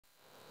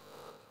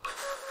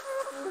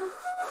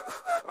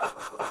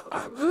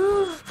I've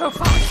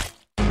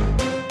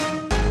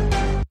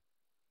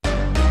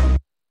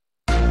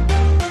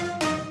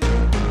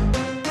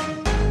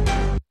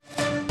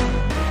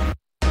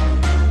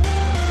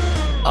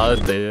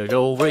been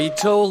away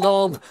too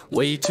long,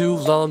 way too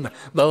long,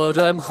 but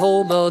I'm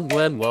home and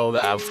well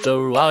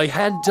after I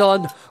had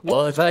done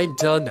what I'd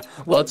done.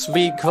 What's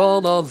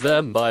become of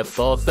them? I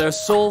thought their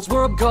souls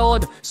were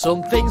gone.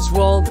 Something's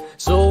wrong,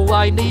 so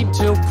I need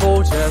to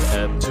quote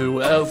them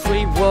to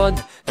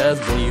everyone.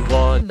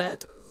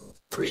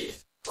 Breathe.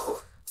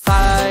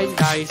 Fine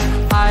guys,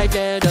 I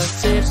get a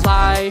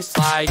slice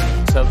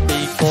to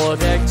before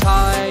their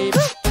time.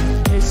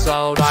 It's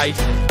alright,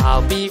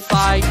 I'll be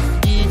fine.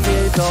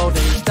 Even though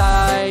they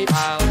die,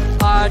 I'll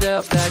hard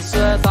if they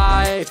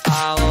survive.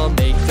 I'll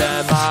make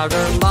them out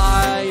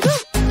alive.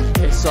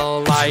 It's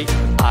alright,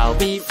 I'll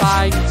be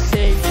fine.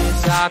 Safe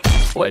inside.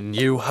 When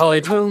you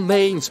hide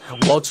remains,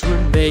 what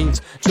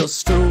remains?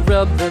 Just a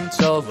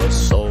remnant of a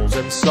soul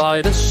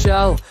inside a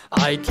shell.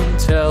 I can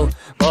tell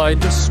by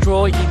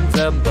destroying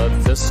them, but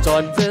this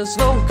time there's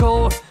no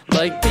gore.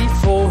 Like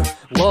before,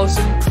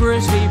 wasn't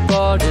pretty,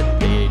 but it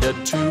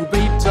needed to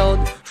be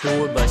done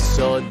for my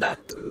son.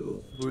 That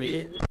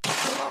real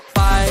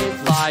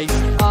 5 lies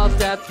of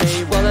that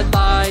day were a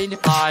line.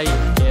 I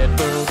can't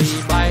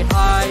believe my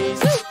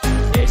eyes.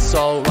 It's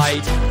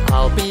alright,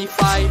 I'll be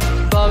fine,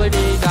 but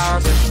in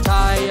hours of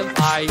time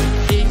I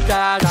think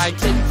that I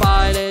can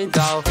find a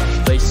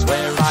place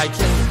where I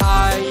can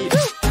hide.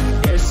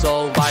 It's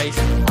alright,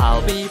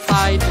 I'll be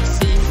fine,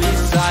 safe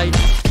inside.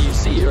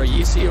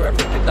 You see her,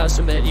 everything that's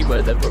from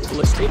anywhere that purple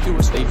is straight to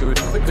a speaker.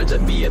 Quicker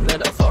than me, and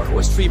then I thought I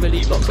was dreaming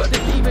even, but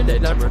then even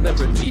then I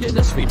remember reading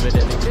a street with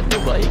anything new.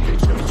 My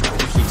English, no,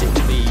 he did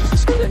to me,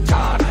 he's gonna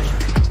die.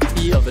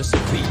 The others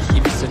agree,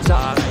 he was a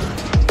die.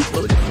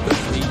 Loaded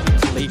with me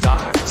until he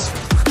dies.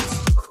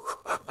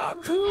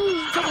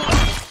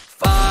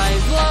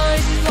 5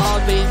 lines on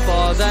me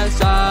for the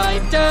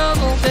side.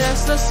 Devil,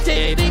 there's the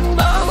stating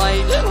my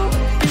life.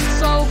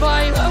 It's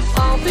alright,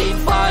 I'll be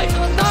fine.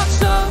 I'm not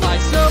sure I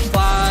survived.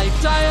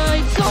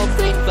 I don't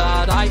think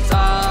that I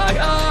died.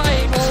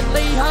 I'm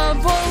only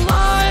half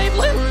alive.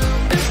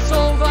 It's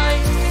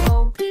alright,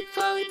 I'll be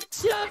fine.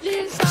 Step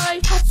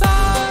inside. It's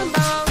alright,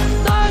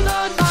 I'll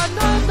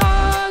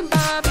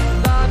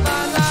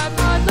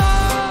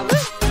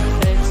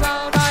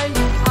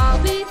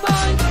be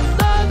fine.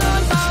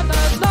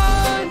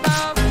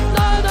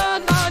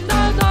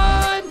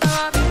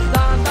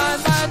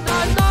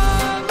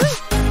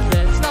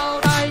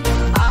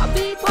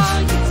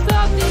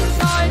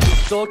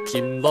 Stuck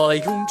in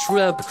my own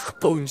trap,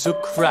 bones are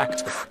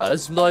cracked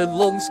as my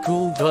lungs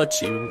cold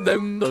touching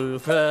them.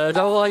 The bed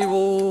I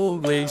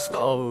always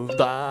found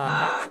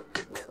that.